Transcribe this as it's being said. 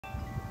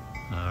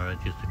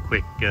Alright, just a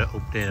quick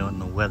update on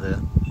the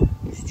weather.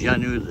 It's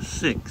January the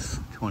 6th,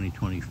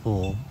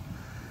 2024.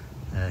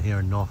 Here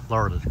in North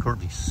Florida, it's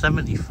currently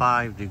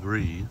 75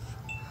 degrees.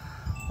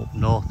 Up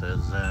north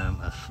there's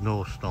a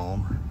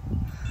snowstorm,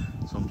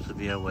 some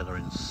severe weather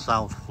in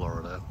South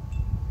Florida.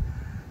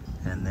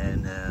 And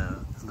then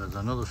there's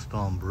another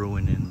storm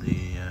brewing in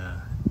the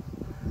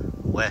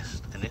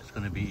west, and it's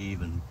going to be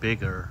even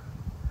bigger,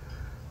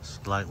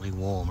 slightly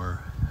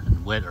warmer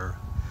and wetter.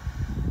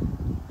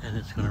 And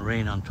it's going to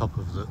rain on top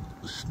of the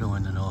snow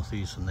in the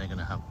northeast, and they're going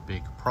to have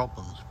big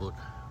problems. But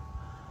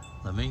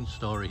the main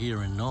story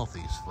here in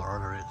northeast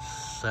Florida,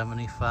 it's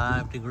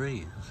 75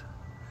 degrees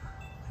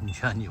in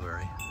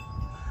January,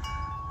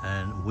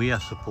 and we are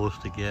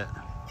supposed to get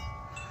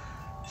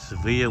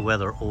severe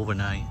weather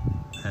overnight,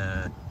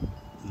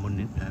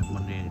 Monday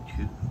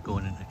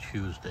going into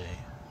Tuesday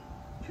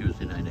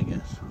night, I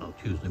guess, or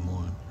Tuesday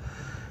morning,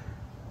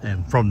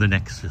 and from the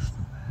next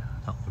system.